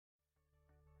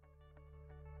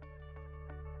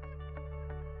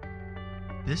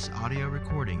This audio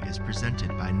recording is presented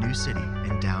by New City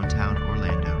in downtown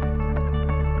Orlando.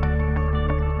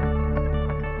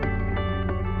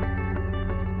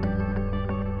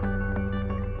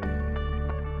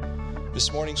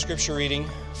 This morning's scripture reading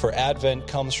for Advent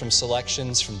comes from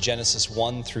selections from Genesis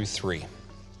 1 through 3.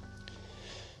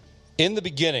 In the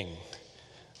beginning,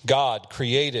 God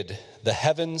created the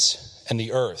heavens and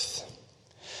the earth.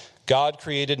 God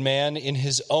created man in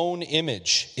his own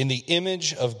image. In the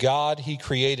image of God he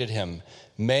created him.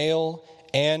 Male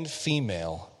and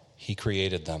female he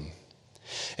created them.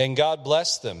 And God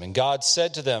blessed them, and God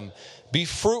said to them, "Be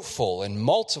fruitful and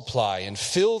multiply and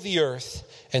fill the earth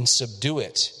and subdue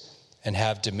it and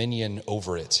have dominion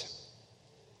over it."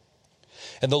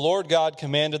 And the Lord God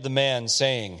commanded the man,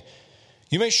 saying,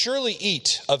 "You may surely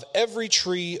eat of every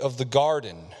tree of the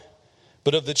garden,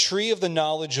 but of the tree of the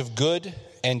knowledge of good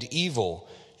and evil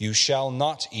you shall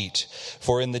not eat,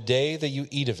 for in the day that you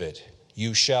eat of it,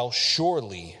 you shall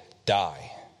surely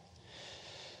die."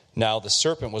 Now the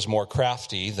serpent was more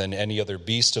crafty than any other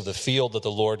beast of the field that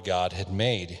the Lord God had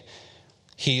made.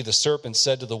 He, the serpent,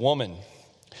 said to the woman,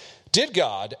 "Did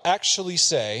God actually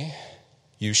say,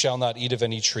 'You shall not eat of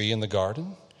any tree in the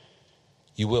garden'?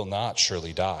 You will not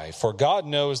surely die. For God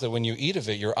knows that when you eat of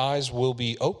it, your eyes will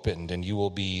be opened, and you will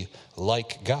be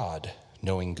like God,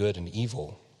 knowing good and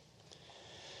evil."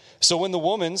 So when the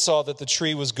woman saw that the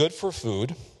tree was good for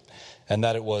food, and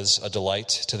that it was a delight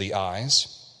to the eyes,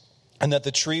 and that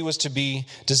the tree was to be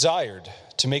desired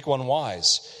to make one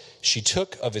wise, she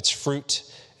took of its fruit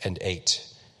and ate.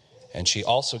 And she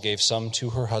also gave some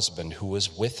to her husband who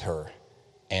was with her,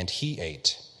 and he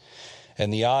ate.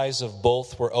 And the eyes of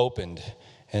both were opened,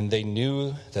 and they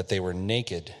knew that they were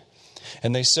naked.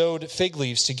 And they sewed fig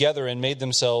leaves together and made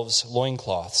themselves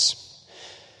loincloths.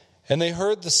 And they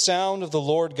heard the sound of the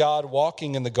Lord God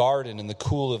walking in the garden in the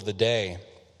cool of the day.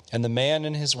 And the man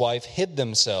and his wife hid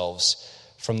themselves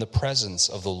from the presence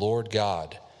of the Lord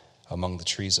God among the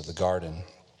trees of the garden.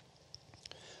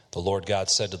 The Lord God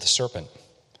said to the serpent,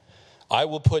 "I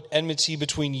will put enmity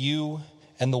between you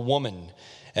and the woman,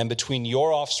 and between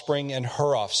your offspring and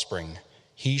her offspring.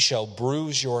 He shall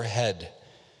bruise your head,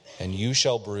 and you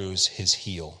shall bruise his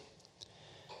heel."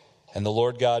 And the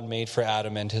Lord God made for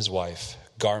Adam and his wife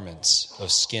garments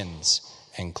of skins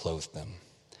and clothed them.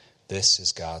 This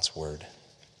is God's word.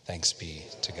 Thanks be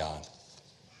to God.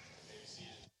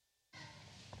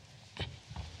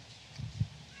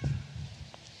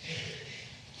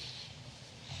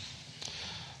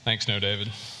 Thanks, No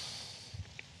David.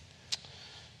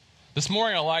 This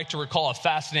morning I'd like to recall a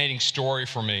fascinating story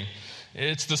for me.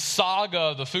 It's the saga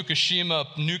of the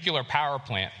Fukushima nuclear power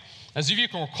plant. As you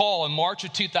can recall, in March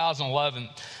of 2011,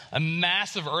 a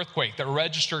massive earthquake that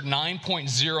registered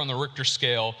 9.0 on the Richter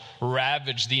scale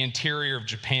ravaged the interior of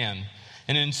Japan.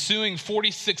 An ensuing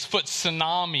 46-foot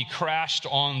tsunami crashed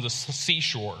on the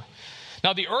seashore.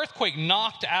 Now, the earthquake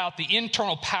knocked out the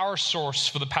internal power source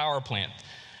for the power plant.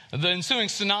 The ensuing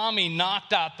tsunami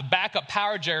knocked out the backup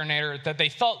power generator that they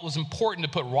felt was important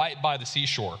to put right by the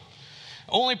seashore,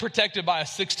 only protected by a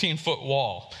 16-foot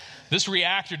wall. This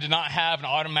reactor did not have an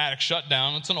automatic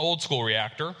shutdown. It's an old-school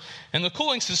reactor. And the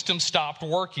cooling system stopped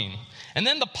working. And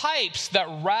then the pipes that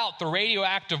route the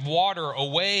radioactive water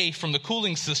away from the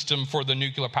cooling system for the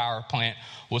nuclear power plant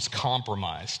was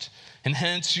compromised. And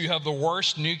hence, you have the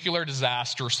worst nuclear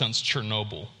disaster since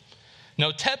Chernobyl. Now,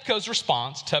 TEPCO's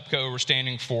response, TEPCO we're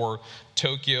standing for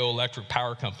Tokyo Electric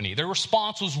Power Company, their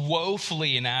response was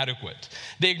woefully inadequate.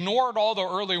 They ignored all the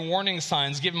early warning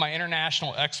signs given by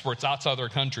international experts outside their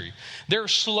country. They're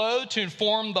slow to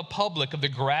inform the public of the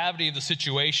gravity of the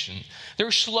situation.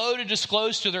 They're slow to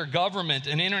disclose to their government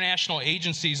and international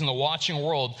agencies in the watching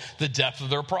world the depth of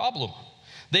their problem.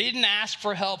 They didn't ask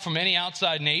for help from any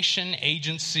outside nation,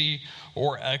 agency,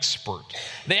 or expert.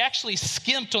 They actually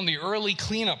skimped on the early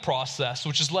cleanup process,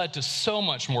 which has led to so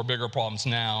much more bigger problems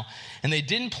now. And they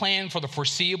didn't plan for the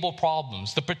foreseeable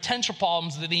problems, the potential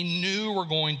problems that they knew were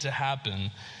going to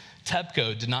happen.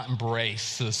 TEPCO did not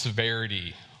embrace the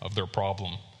severity of their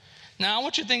problem. Now, I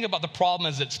want you to think about the problem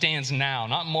as it stands now,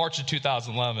 not March of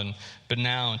 2011, but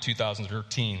now in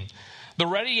 2013. The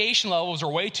radiation levels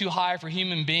are way too high for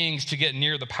human beings to get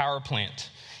near the power plant.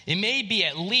 It may be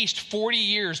at least 40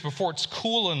 years before it's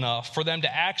cool enough for them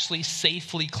to actually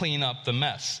safely clean up the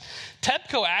mess.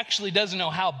 TEPCO actually doesn't know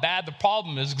how bad the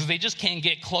problem is because they just can't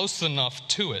get close enough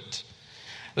to it.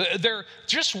 They're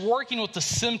just working with the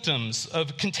symptoms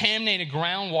of contaminated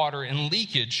groundwater and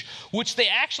leakage, which they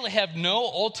actually have no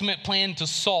ultimate plan to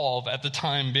solve at the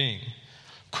time being.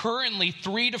 Currently,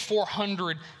 300 to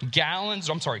 400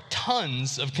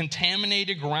 tons of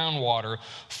contaminated groundwater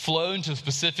flow into the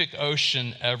Pacific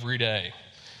Ocean every day.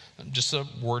 Just a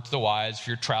word to the wise, if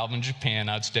you're traveling to Japan,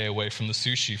 I'd stay away from the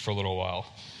sushi for a little while.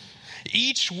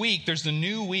 Each week, there's a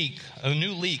new leak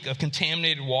of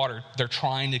contaminated water they're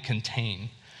trying to contain.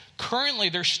 Currently,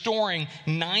 they're storing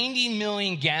 90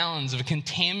 million gallons of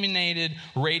contaminated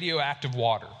radioactive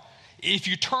water. If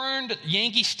you turned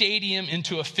Yankee Stadium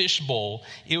into a fishbowl,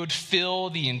 it would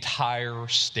fill the entire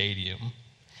stadium.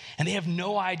 And they have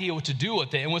no idea what to do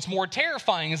with it. And what's more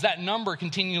terrifying is that number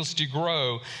continues to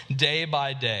grow day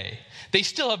by day. They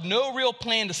still have no real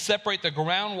plan to separate the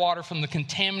groundwater from the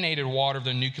contaminated water of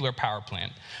their nuclear power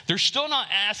plant. They're still not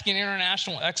asking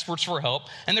international experts for help,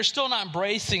 and they're still not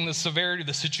embracing the severity of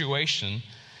the situation.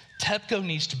 TEPCO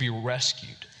needs to be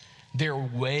rescued. They're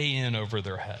way in over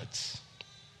their heads.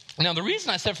 Now, the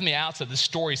reason I said from the outset this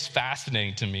story is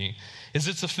fascinating to me is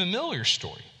it's a familiar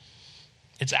story.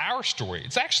 It's our story.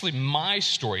 It's actually my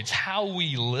story. It's how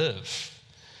we live.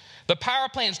 The power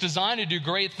plant's designed to do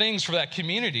great things for that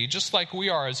community, just like we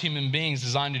are as human beings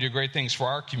designed to do great things for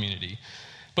our community.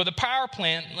 But the power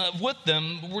plant, with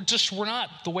them, we're not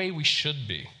the way we should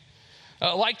be.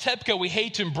 Like TEPCO, we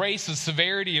hate to embrace the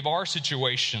severity of our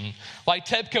situation. Like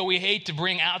TEPCO, we hate to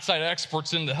bring outside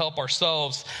experts in to help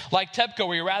ourselves. Like TEPCO,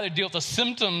 we rather deal with the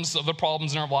symptoms of the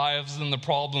problems in our lives than the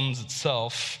problems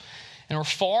itself. And we're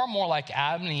far more like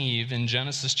Adam and Eve in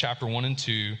Genesis chapter 1 and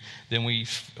 2 than we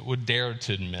would dare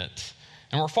to admit.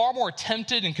 And we're far more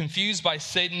tempted and confused by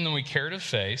Satan than we care to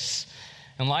face.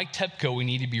 And like TEPCO, we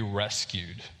need to be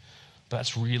rescued. But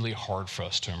that's really hard for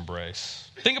us to embrace.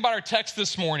 Think about our text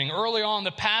this morning. Early on in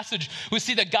the passage, we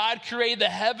see that God created the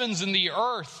heavens and the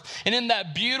earth. And in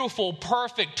that beautiful,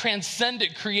 perfect,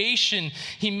 transcendent creation,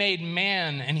 he made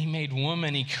man and he made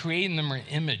woman. He created them in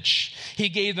image. He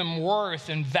gave them worth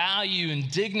and value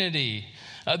and dignity.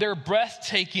 They're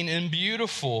breathtaking and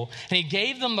beautiful. And he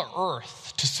gave them the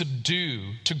earth to subdue,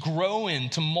 to grow in,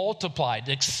 to multiply,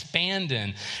 to expand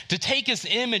in, to take his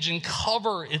image and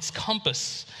cover its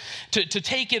compass, to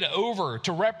take it over,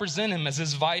 to represent him as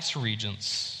his vice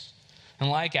regents. And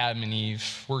like Adam and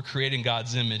Eve, we're creating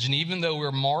God's image. And even though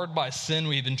we're marred by sin,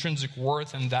 we have intrinsic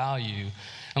worth and value.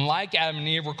 And like Adam and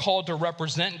Eve, we're called to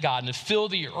represent God and to fill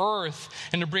the earth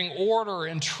and to bring order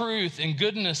and truth and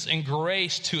goodness and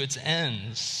grace to its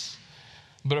ends.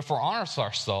 But if we're honest with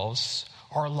ourselves,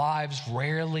 our lives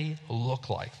rarely look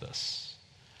like this.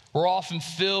 We're often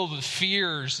filled with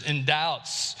fears and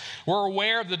doubts. We're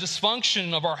aware of the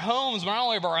dysfunction of our homes, but not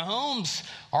only of our homes,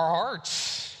 our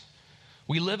hearts.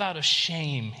 We live out of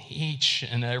shame each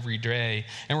and every day,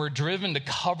 and we're driven to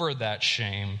cover that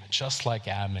shame, just like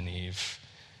Adam and Eve.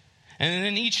 And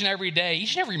then each and every day,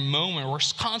 each and every moment, we're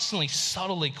constantly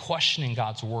subtly questioning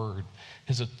God's word,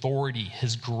 his authority,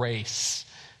 his grace,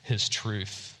 his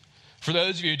truth. For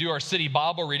those of you who do our city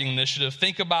Bible reading initiative,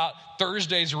 think about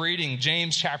Thursday's reading,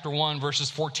 James chapter 1, verses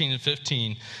 14 and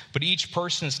 15. But each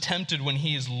person is tempted when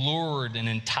he is lured and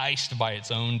enticed by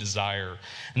its own desire.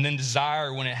 And then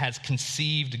desire, when it has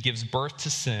conceived, gives birth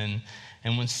to sin.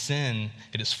 And when sin,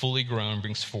 it is fully grown,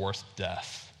 brings forth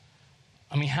death.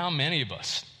 I mean, how many of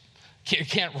us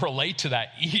can't relate to that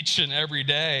each and every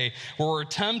day, where we're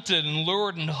tempted and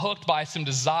lured and hooked by some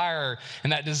desire,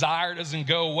 and that desire doesn't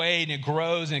go away, and it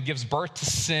grows and it gives birth to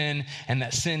sin, and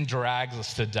that sin drags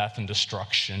us to death and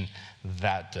destruction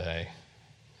that day.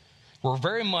 We're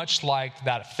very much like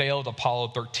that failed Apollo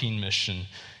 13 mission.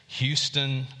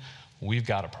 Houston, we've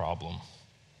got a problem.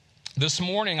 This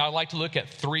morning, I'd like to look at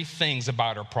three things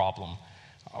about our problem.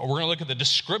 We're going to look at the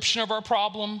description of our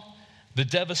problem, the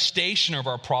devastation of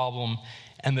our problem,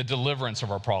 and the deliverance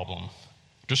of our problem.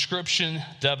 Description,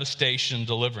 devastation,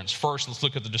 deliverance. First, let's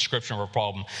look at the description of our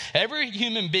problem. Every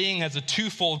human being has a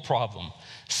twofold problem: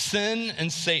 sin and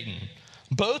Satan.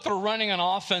 Both are running an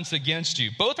offense against you.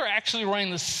 Both are actually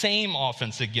running the same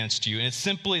offense against you. And it's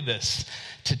simply this: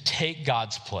 to take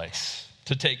God's place.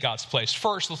 To take God's place.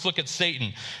 First, let's look at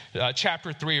Satan.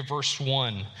 Chapter 3, verse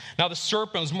 1. Now the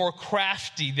serpent was more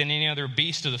crafty than any other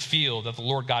beast of the field that the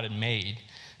Lord God had made.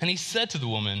 And he said to the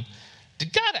woman,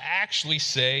 "Did God actually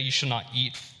say you shall not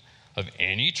eat of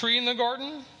any tree in the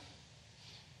garden?"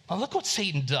 Now look what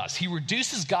Satan does. He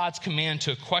reduces God's command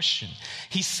to a question.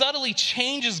 He subtly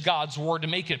changes God's word to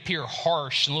make it appear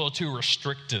harsh and a little too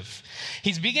restrictive.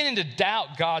 He's beginning to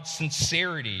doubt God's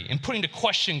sincerity and putting to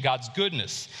question God's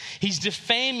goodness. He's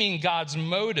defaming God's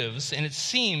motives, and it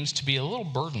seems to be a little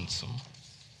burdensome.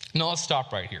 Now let's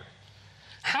stop right here.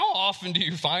 How often do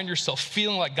you find yourself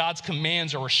feeling like God's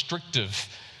commands are restrictive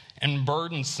and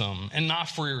burdensome and not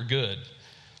for your good?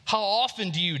 How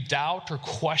often do you doubt or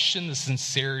question the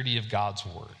sincerity of God's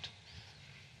word?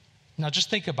 Now just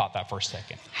think about that for a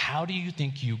second. How do you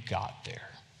think you got there?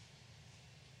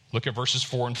 Look at verses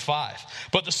 4 and 5.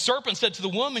 But the serpent said to the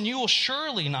woman, you will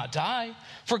surely not die.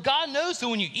 For God knows that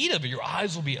when you eat of it, your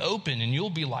eyes will be open and you'll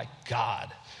be like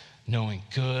God, knowing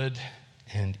good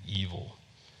and evil.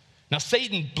 Now,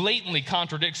 Satan blatantly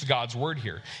contradicts God's word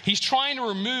here. He's trying to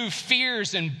remove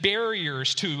fears and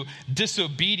barriers to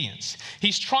disobedience.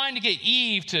 He's trying to get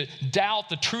Eve to doubt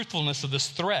the truthfulness of this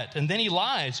threat. And then he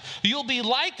lies. You'll be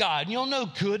like God and you'll know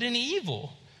good and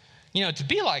evil. You know, to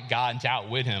be like God and to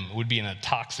outwit him would be an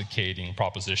intoxicating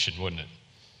proposition, wouldn't it?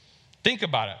 Think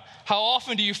about it. How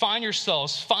often do you find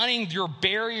yourselves finding your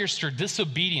barriers to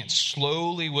disobedience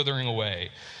slowly withering away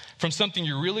from something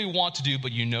you really want to do,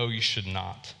 but you know you should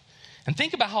not? And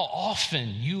think about how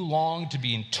often you long to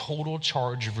be in total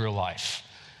charge of your life.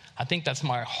 I think that's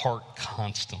my heart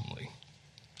constantly.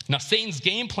 Now, Satan's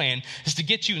game plan is to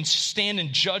get you to stand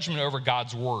in judgment over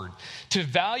God's word, to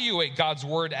evaluate God's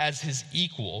word as his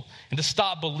equal, and to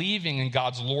stop believing in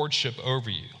God's lordship over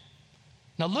you.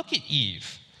 Now, look at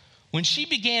Eve. When she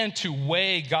began to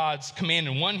weigh God's command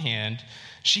in one hand,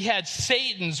 she had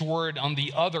Satan's word on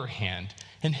the other hand.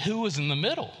 And who was in the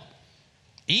middle?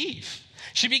 Eve.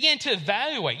 She began to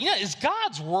evaluate, is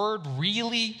God's word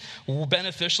really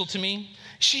beneficial to me?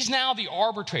 She's now the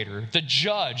arbitrator, the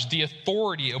judge, the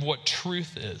authority of what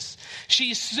truth is.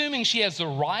 She's assuming she has the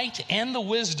right and the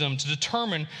wisdom to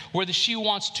determine whether she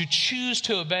wants to choose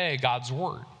to obey God's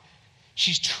word.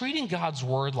 She's treating God's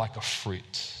word like a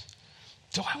fruit.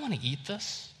 Do I want to eat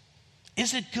this?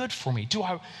 Is it good for me? Do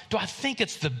I think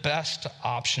it's the best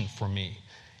option for me?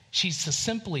 She's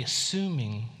simply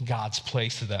assuming God's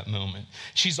place at that moment.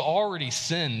 She's already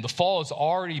sinned. The fall has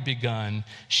already begun.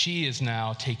 She is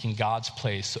now taking God's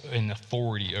place in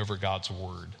authority over God's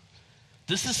word.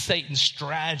 This is Satan's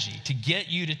strategy, to get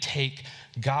you to take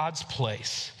God's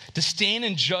place, to stand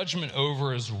in judgment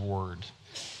over his word.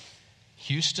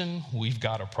 Houston, we've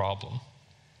got a problem.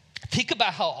 Think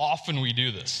about how often we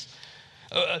do this.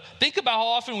 Think about how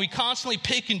often we constantly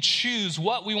pick and choose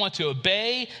what we want to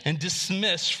obey and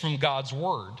dismiss from God's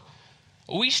word.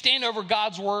 We stand over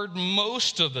God's word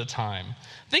most of the time.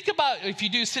 Think about, if you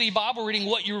do city Bible reading,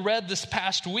 what you read this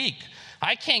past week.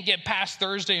 I can't get past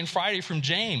Thursday and Friday from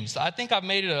James. I think I've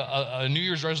made it a New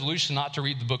Year's resolution not to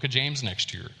read the book of James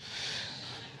next year.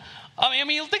 I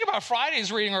mean, think about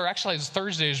Friday's reading, or actually it's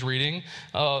Thursday's reading,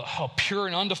 how pure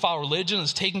and undefiled religion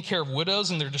is taking care of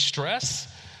widows in their distress.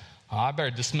 I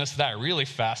better dismiss that really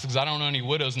fast because I don't know any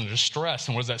widows in distress.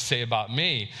 And what does that say about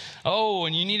me? Oh,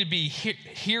 and you need to be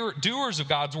doers of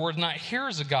God's word, not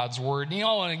hearers of God's word.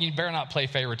 And you better not play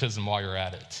favoritism while you're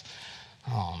at it.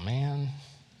 Oh, man.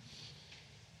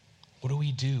 What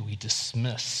do? We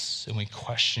dismiss and we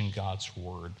question God's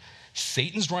word.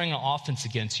 Satan's running an offense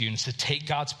against you, and it's to take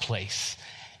God's place,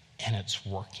 and it's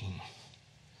working.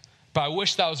 But I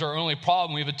wish that was our only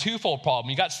problem. We have a twofold problem.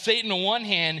 You got Satan on one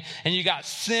hand, and you got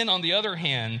sin on the other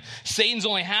hand. Satan's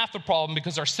only half the problem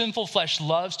because our sinful flesh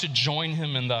loves to join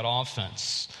him in that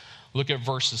offense. Look at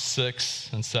verses 6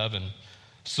 and 7.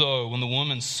 So when the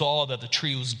woman saw that the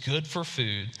tree was good for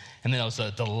food, and that it was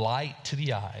a delight to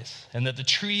the eyes, and that the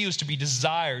tree was to be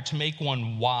desired to make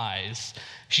one wise,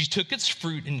 she took its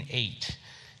fruit and ate.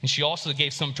 And she also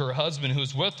gave some to her husband who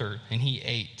was with her, and he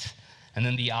ate. And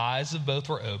then the eyes of both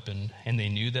were opened, and they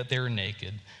knew that they were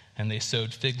naked, and they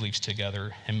sewed fig leaves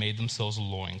together and made themselves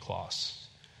loincloths.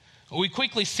 We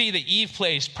quickly see that Eve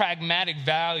placed pragmatic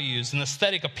values and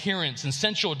aesthetic appearance and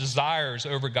sensual desires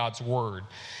over God's word.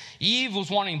 Eve was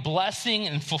wanting blessing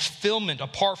and fulfillment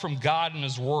apart from God and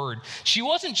his word. She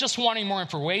wasn't just wanting more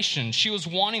information. She was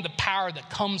wanting the power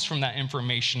that comes from that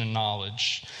information and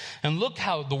knowledge. And look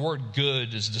how the word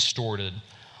good is distorted.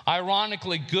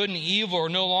 Ironically, good and evil are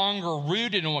no longer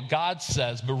rooted in what God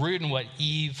says, but rooted in what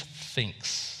Eve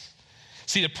thinks.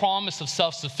 See, the promise of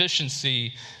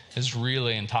self-sufficiency is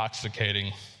really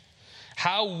intoxicating.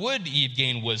 How would Eve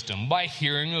gain wisdom? By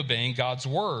hearing and obeying God's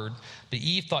word. But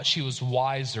Eve thought she was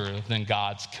wiser than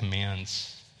God's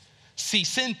commands. See,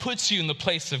 sin puts you in the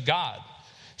place of God.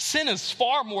 Sin is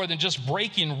far more than just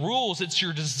breaking rules. It's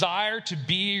your desire to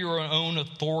be your own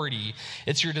authority.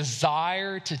 It's your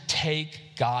desire to take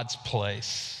God's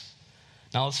place.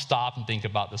 Now let's stop and think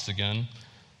about this again.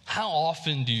 How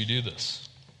often do you do this?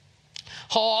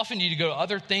 How often do you go to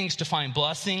other things to find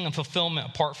blessing and fulfillment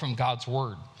apart from God's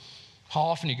word? How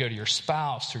often do you go to your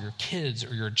spouse or your kids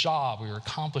or your job or your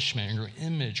accomplishment or your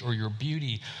image or your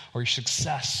beauty or your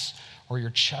success or your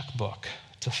checkbook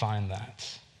to find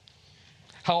that?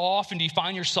 How often do you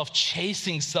find yourself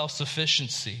chasing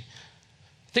self-sufficiency?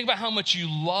 Think about how much you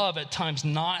love at times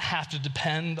not have to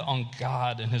depend on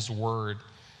God and his word.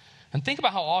 And think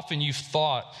about how often you've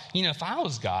thought, if I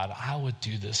was God, I would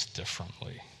do this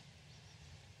differently.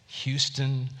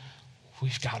 Houston,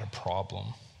 we've got a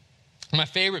problem. My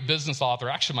favorite business author,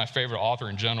 actually my favorite author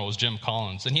in general, is Jim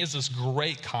Collins, and he has this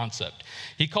great concept.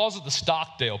 He calls it the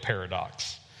Stockdale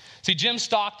paradox. See, Jim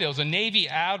Stockdale was a Navy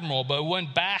admiral, but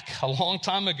went back a long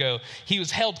time ago. He was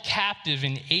held captive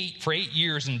for 8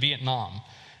 years in Vietnam.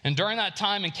 And during that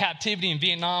time in captivity in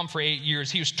Vietnam for 8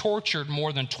 years, he was tortured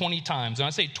more than 20 times. And when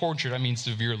I say tortured, I mean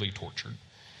severely tortured.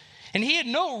 And he had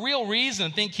no real reason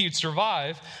to think he'd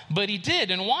survive, but he did.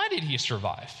 And why did he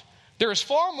survive? There was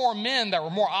far more men that were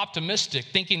more optimistic,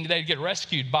 thinking they'd get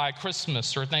rescued by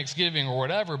Christmas or Thanksgiving or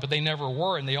whatever, but they never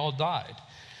were, and they all died.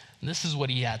 And this is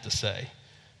what he had to say.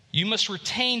 You must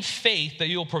retain faith that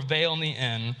you'll prevail in the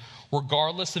end,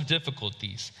 regardless of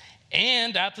difficulties.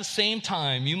 And at the same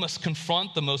time, you must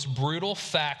confront the most brutal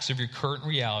facts of your current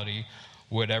reality,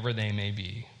 whatever they may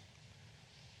be.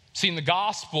 See, in the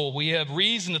gospel, we have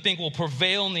reason to think we'll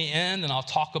prevail in the end, and I'll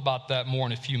talk about that more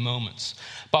in a few moments.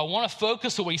 But I want to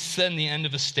focus on what he said in the end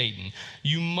of his statement.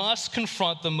 You must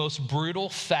confront the most brutal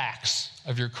facts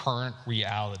of your current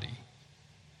reality.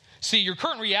 See, your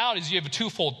current reality is you have a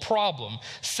twofold problem.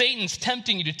 Satan's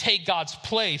tempting you to take God's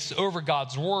place over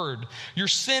God's word. Your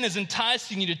sin is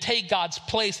enticing you to take God's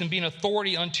place and be an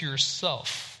authority unto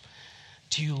yourself.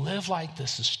 Do you live like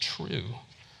this is true?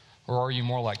 Or are you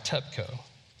more like TEPCO?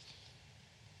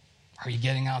 Are you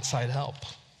getting outside help?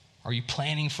 Are you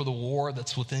planning for the war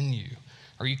that's within you?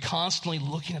 Are you constantly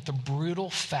looking at the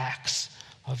brutal facts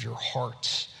of your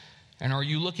heart? And are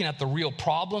you looking at the real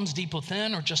problems deep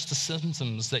within or just the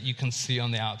symptoms that you can see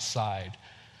on the outside?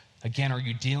 Again, are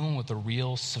you dealing with the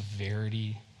real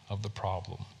severity of the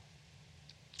problem?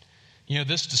 You know,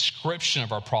 this description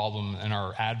of our problem in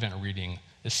our Advent reading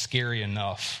is scary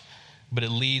enough, but it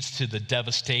leads to the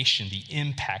devastation, the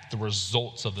impact, the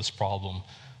results of this problem.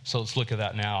 So let's look at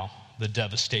that now, the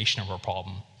devastation of our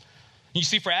problem. You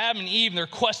see, for Adam and Eve, in their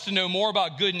quest to know more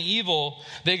about good and evil,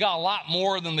 they got a lot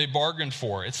more than they bargained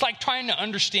for. It's like trying to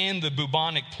understand the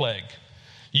bubonic plague.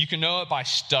 You can know it by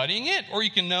studying it, or you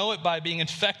can know it by being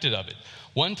infected of it.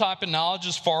 One type of knowledge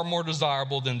is far more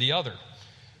desirable than the other.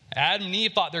 Adam and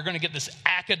Eve thought they were going to get this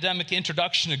academic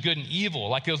introduction to good and evil,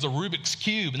 like it was a Rubik's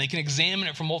Cube, and they can examine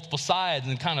it from multiple sides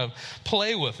and kind of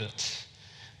play with it.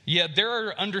 Yet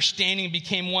their understanding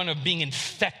became one of being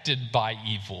infected by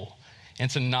evil. And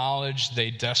it's a knowledge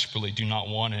they desperately do not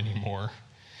want anymore.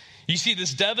 You see,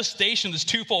 this devastation, this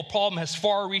twofold problem has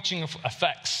far-reaching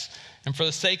effects. And for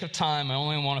the sake of time, I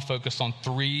only want to focus on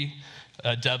three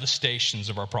devastations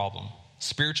of our problem.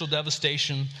 Spiritual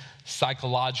devastation,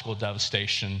 psychological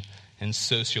devastation, and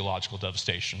sociological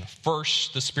devastation.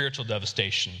 First, the spiritual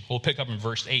devastation. We'll pick up in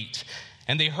verse 8.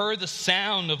 And they heard the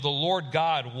sound of the Lord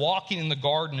God walking in the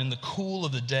garden in the cool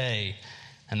of the day.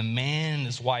 And the man and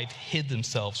his wife hid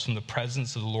themselves from the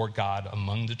presence of the Lord God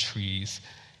among the trees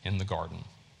in the garden.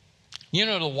 You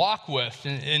know, to walk with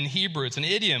in Hebrew, it's an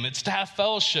idiom. It's to have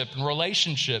fellowship and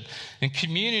relationship and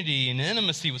community and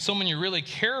intimacy with someone you really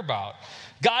care about.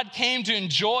 God came to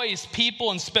enjoy his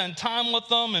people and spend time with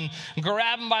them and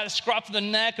grab them by the scruff of the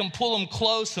neck and pull them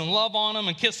close and love on them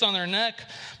and kiss on their neck.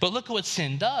 But look at what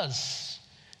sin does.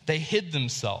 They hid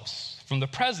themselves from the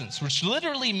presence, which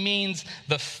literally means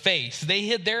the face. They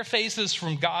hid their faces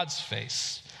from God's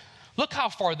face. Look how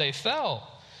far they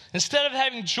fell. Instead of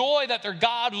having joy that their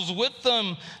God was with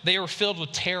them, they were filled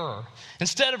with terror.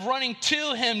 Instead of running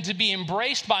to him to be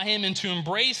embraced by him and to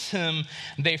embrace him,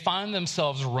 they find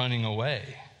themselves running away.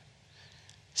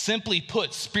 Simply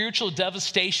put, spiritual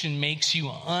devastation makes you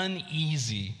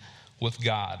uneasy with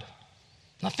God.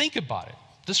 Now think about it.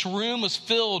 This room was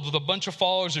filled with a bunch of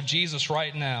followers of Jesus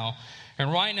right now.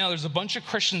 And right now there's a bunch of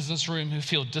Christians in this room who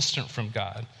feel distant from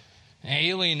God,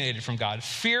 alienated from God,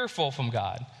 fearful from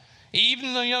God.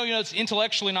 Even though you know it's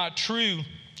intellectually not true,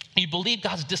 you believe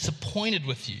God's disappointed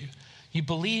with you. You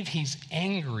believe he's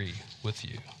angry with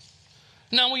you.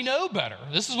 Now we know better.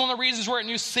 This is one of the reasons we're at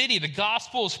New City. The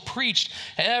gospel is preached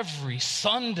every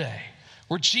Sunday,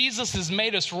 where Jesus has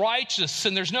made us righteous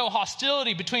and there's no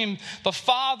hostility between the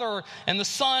Father and the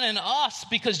Son and us,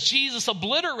 because Jesus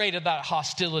obliterated that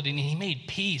hostility and he made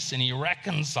peace and he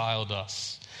reconciled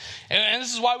us. And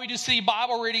this is why we do City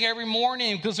Bible reading every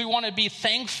morning, because we want to be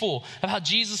thankful of how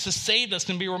Jesus has saved us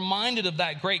and be reminded of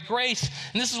that great grace.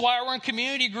 And this is why we're in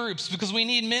community groups, because we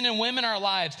need men and women in our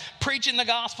lives preaching the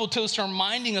gospel to us,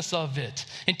 reminding us of it,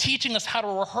 and teaching us how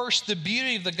to rehearse the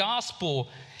beauty of the gospel.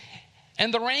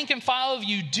 And the rank and file of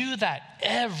you do that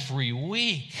every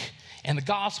week. And the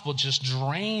gospel just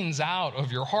drains out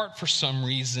of your heart for some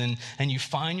reason, and you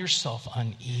find yourself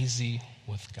uneasy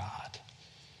with God.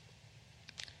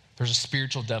 There's a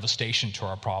spiritual devastation to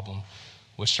our problem.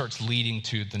 which starts leading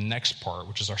to the next part,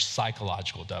 which is our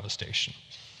psychological devastation.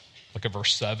 Look at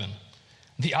verse 7.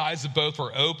 The eyes of both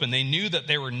were open. They knew that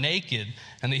they were naked,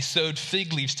 and they sewed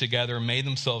fig leaves together and made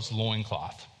themselves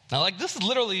loincloth. Now, this is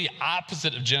literally the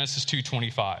opposite of Genesis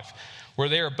 2:25, where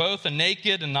they are both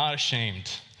naked and not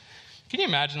ashamed. Can you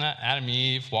imagine that? Adam and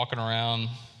Eve walking around,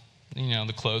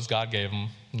 the clothes God gave them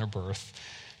in their birth,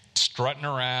 strutting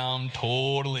around,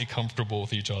 totally comfortable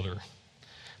with each other.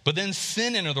 But then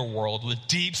sin entered the world with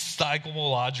deep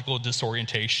psychological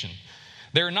disorientation.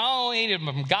 They're not only alienated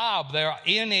from God, but they're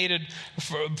alienated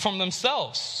from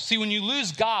themselves. See, when you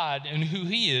lose God and who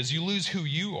he is, you lose who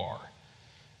you are.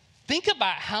 Think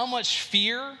about how much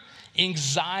fear,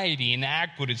 anxiety, and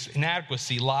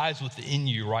inadequacy lies within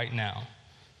you right now.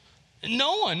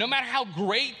 No one, no matter how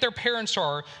great their parents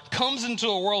are, comes into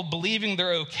the world believing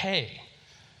they're okay.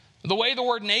 The way the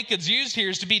word naked is used here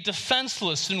is to be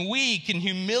defenseless and weak and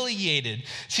humiliated.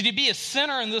 See, to be a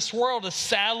sinner in this world is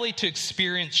sadly to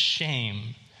experience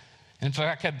shame. In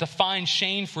fact, I define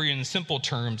shame for you in simple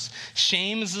terms.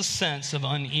 Shame is a sense of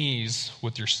unease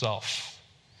with yourself.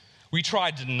 We try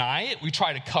to deny it. We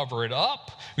try to cover it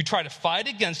up. We try to fight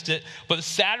against it. But the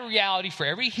sad reality for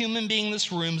every human being in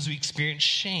this room is we experience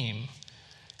shame.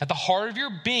 At the heart of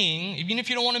your being, even if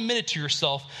you don't want to admit it to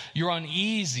yourself, you're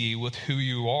uneasy with who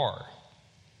you are.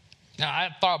 Now,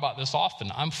 I've thought about this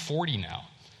often. I'm 40 now.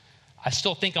 I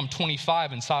still think I'm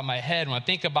 25 inside my head. When I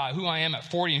think about who I am at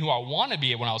 40 and who I want to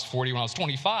be when I was 40, when I was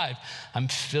 25, I'm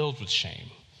filled with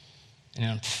shame. And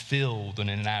I'm filled with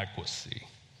inadequacy.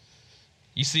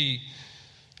 You see,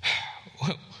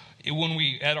 when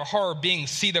we, at our heart of being,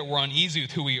 see that we're uneasy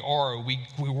with who we are, we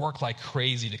work like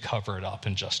crazy to cover it up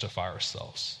and justify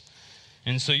ourselves.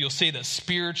 And so you'll see that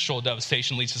spiritual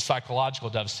devastation leads to psychological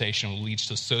devastation, which leads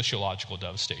to sociological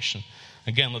devastation.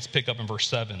 Again, let's pick up in verse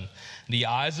 7. The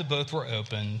eyes of both were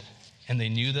opened, and they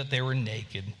knew that they were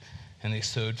naked, and they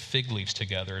sewed fig leaves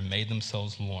together and made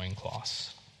themselves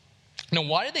loincloths. Now,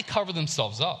 why did they cover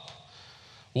themselves up?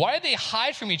 Why did they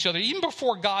hide from each other even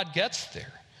before God gets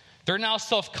there? They're now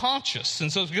self-conscious,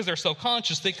 and so because they're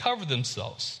self-conscious, they cover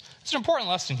themselves. It's an important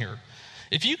lesson here.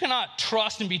 If you cannot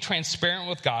trust and be transparent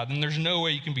with God, then there's no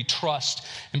way you can be trust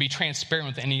and be transparent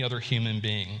with any other human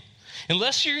being.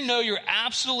 Unless you know you're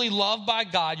absolutely loved by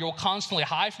God, you'll constantly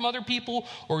hide from other people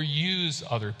or use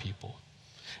other people.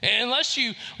 Unless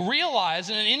you realize,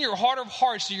 and in your heart of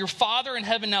hearts, that your Father in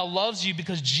heaven now loves you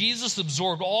because Jesus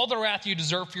absorbed all the wrath you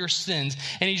deserve for your sins,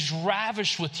 and he's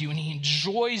ravished with you, and he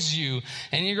enjoys you,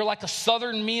 and you're like a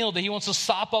southern meal that he wants to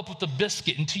sop up with a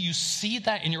biscuit. Until you see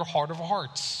that in your heart of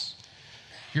hearts,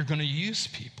 you're going to use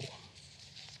people.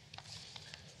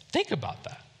 Think about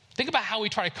that. Think about how we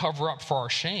try to cover up for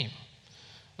our shame.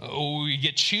 We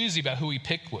get choosy about who we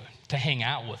pick with, to hang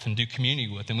out with and do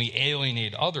community with, and we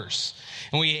alienate others.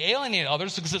 And we alienate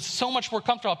others because it's so much more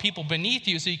comfortable to have people beneath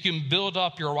you so you can build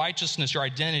up your righteousness, your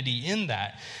identity in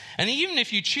that. And even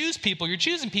if you choose people, you're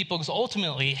choosing people because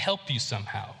ultimately help you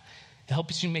somehow. It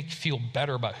helps you make you feel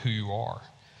better about who you are.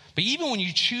 But even when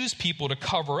you choose people to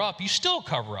cover up, you still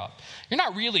cover up. You're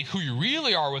not really who you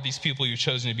really are with these people you've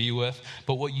chosen to be with,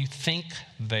 but what you think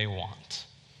they want.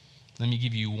 Let me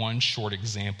give you one short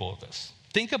example of this.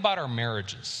 Think about our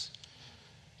marriages.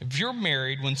 If you're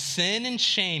married, when sin and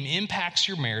shame impacts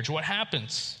your marriage, what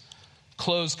happens?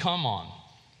 Clothes come on.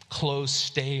 Clothes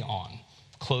stay on.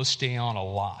 Clothes stay on a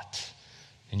lot.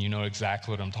 And you know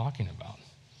exactly what I'm talking about.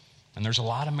 And there's a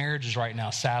lot of marriages right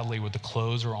now, sadly, where the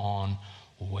clothes are on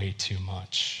way too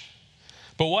much.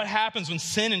 But what happens when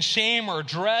sin and shame are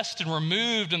addressed and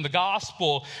removed and the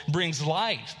gospel brings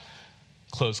light?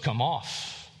 Clothes come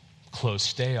off. Clothes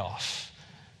stay off.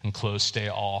 And clothes stay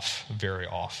off very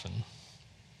often.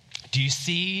 Do you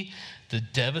see the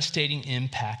devastating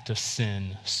impact of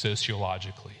sin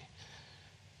sociologically?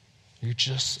 You're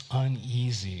just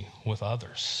uneasy with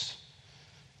others.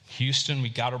 Houston, we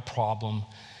got a problem,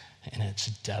 and it's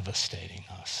devastating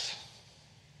us.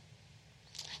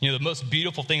 You know, the most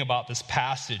beautiful thing about this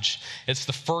passage, it's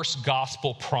the first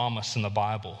gospel promise in the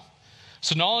Bible.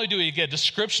 So not only do we get a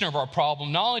description of our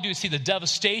problem, not only do we see the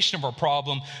devastation of our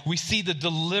problem, we see the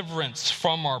deliverance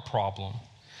from our problem.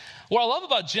 What I love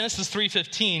about Genesis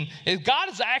 3:15 is God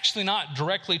is actually not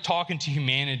directly talking to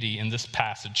humanity in this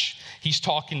passage. He's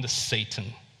talking to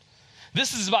Satan.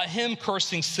 This is about him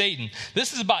cursing Satan.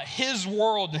 This is about his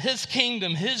world and his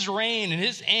kingdom, his reign and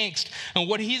his angst and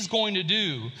what he's going to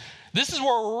do. This is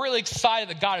where we're really excited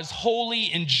that God is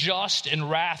holy and just and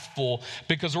wrathful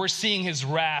because we're seeing his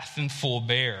wrath in full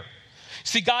bear.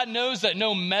 See, God knows that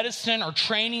no medicine or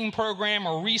training program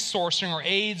or resourcing or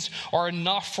aids are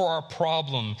enough for our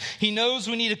problem. He knows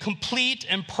we need a complete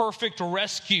and perfect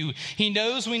rescue. He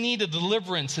knows we need a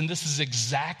deliverance, and this is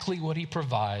exactly what he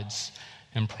provides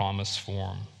in promise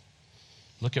form.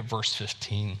 Look at verse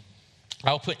 15.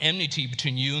 I'll put enmity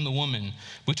between you and the woman,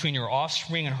 between your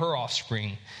offspring and her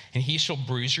offspring, and he shall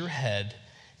bruise your head,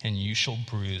 and you shall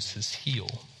bruise his heel.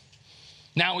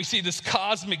 Now we see this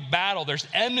cosmic battle. There's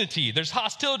enmity, there's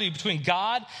hostility between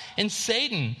God and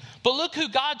Satan. But look who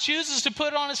God chooses to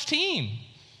put on his team.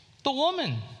 The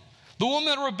woman. The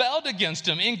woman that rebelled against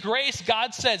him. In grace,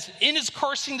 God says, in his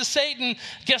cursing to Satan,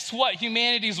 guess what?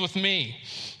 Humanity's with me.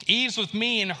 Eve's with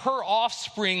me, and her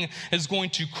offspring is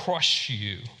going to crush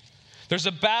you. There's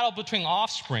a battle between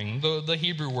offspring. The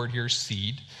Hebrew word here is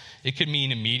seed. It could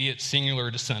mean immediate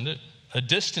singular descendant, a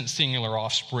distant singular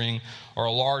offspring, or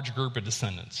a large group of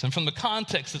descendants. And from the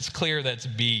context, it's clear that's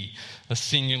B, a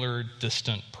singular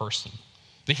distant person.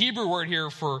 The Hebrew word here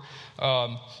for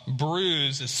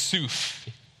bruise is suf.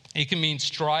 It can mean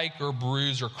strike or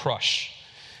bruise or crush.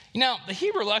 Now, the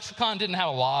Hebrew lexicon didn't have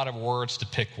a lot of words to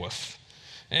pick with.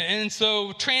 And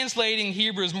so translating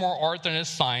Hebrew is more art than it is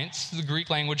science. The Greek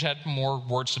language had more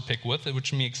words to pick with,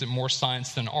 which makes it more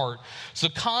science than art. So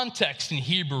context in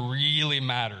Hebrew really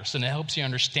matters, and it helps you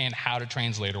understand how to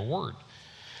translate a word.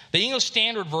 The English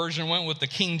Standard Version went with the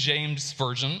King James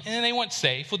Version, and they went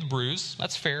safe with bruise.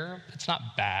 That's fair. It's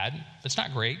not bad. It's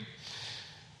not great.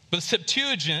 But the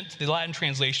Septuagint, the Latin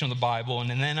translation of the Bible, and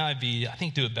an NIV, I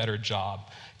think do a better job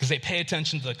because they pay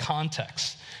attention to the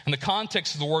context. And the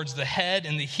context of the words, the head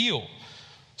and the heel.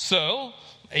 So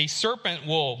a serpent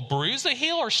will bruise a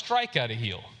heel or strike at a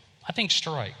heel? I think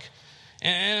strike.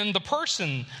 And the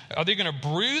person, are they going to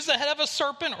bruise the head of a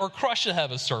serpent or crush the head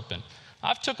of a serpent?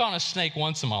 I've took on a snake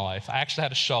once in my life. I actually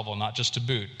had a shovel, not just a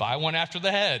boot, but I went after the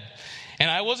head.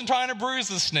 And I wasn't trying to bruise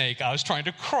the snake. I was trying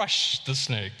to crush the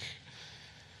snake.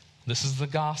 This is the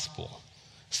gospel.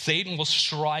 Satan will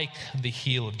strike the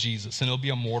heel of Jesus, and it'll be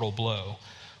a mortal blow.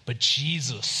 But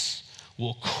Jesus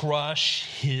will crush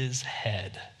his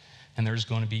head, and there's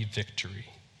going to be victory.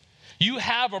 You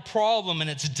have a problem, and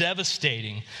it's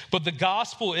devastating. But the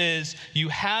gospel is you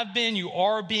have been, you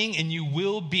are being, and you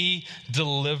will be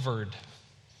delivered.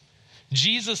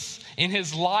 Jesus, in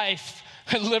his life,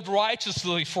 lived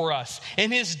righteously for us.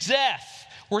 In his death,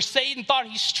 where Satan thought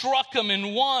he struck him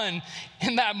and won,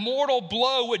 in that mortal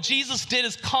blow, what Jesus did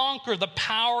is conquer the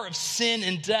power of sin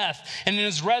and death. And in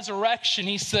his resurrection,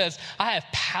 he says, I have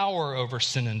power over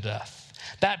sin and death.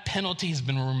 That penalty has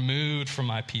been removed from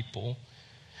my people.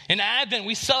 In Advent,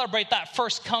 we celebrate that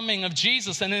first coming of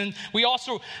Jesus. And then we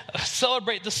also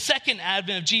celebrate the second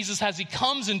Advent of Jesus as he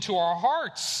comes into our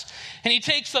hearts. And he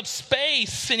takes up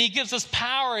space and he gives us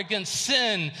power against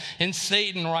sin and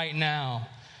Satan right now.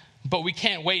 But we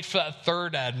can't wait for that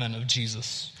third advent of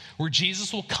Jesus, where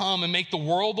Jesus will come and make the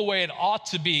world the way it ought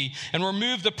to be and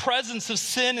remove the presence of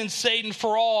sin and Satan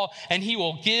for all. And he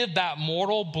will give that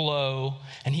mortal blow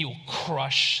and he will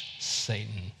crush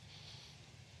Satan.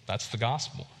 That's the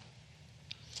gospel.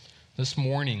 This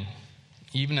morning,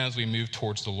 even as we move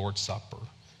towards the Lord's Supper,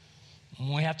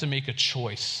 we have to make a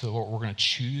choice of what we're going to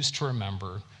choose to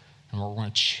remember and what we're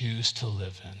going to choose to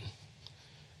live in.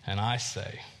 And I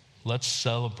say, let's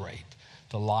celebrate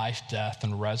the life, death,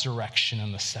 and resurrection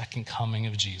and the second coming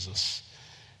of Jesus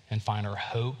and find our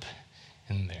hope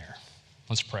in there.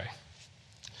 Let's pray.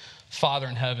 Father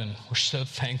in heaven, we're so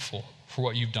thankful for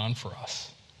what you've done for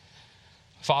us.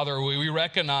 Father, we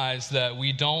recognize that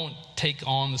we don't take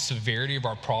on the severity of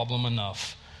our problem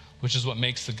enough, which is what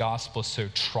makes the gospel so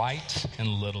trite and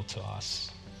little to us.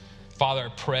 Father, I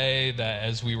pray that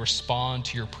as we respond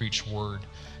to your preached word,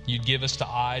 you'd give us the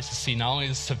eyes to see not only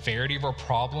the severity of our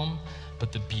problem,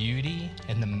 but the beauty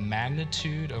and the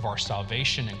magnitude of our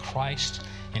salvation in Christ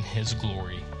and his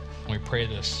glory. And we pray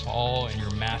this all in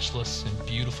your matchless and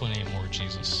beautiful name, Lord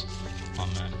Jesus.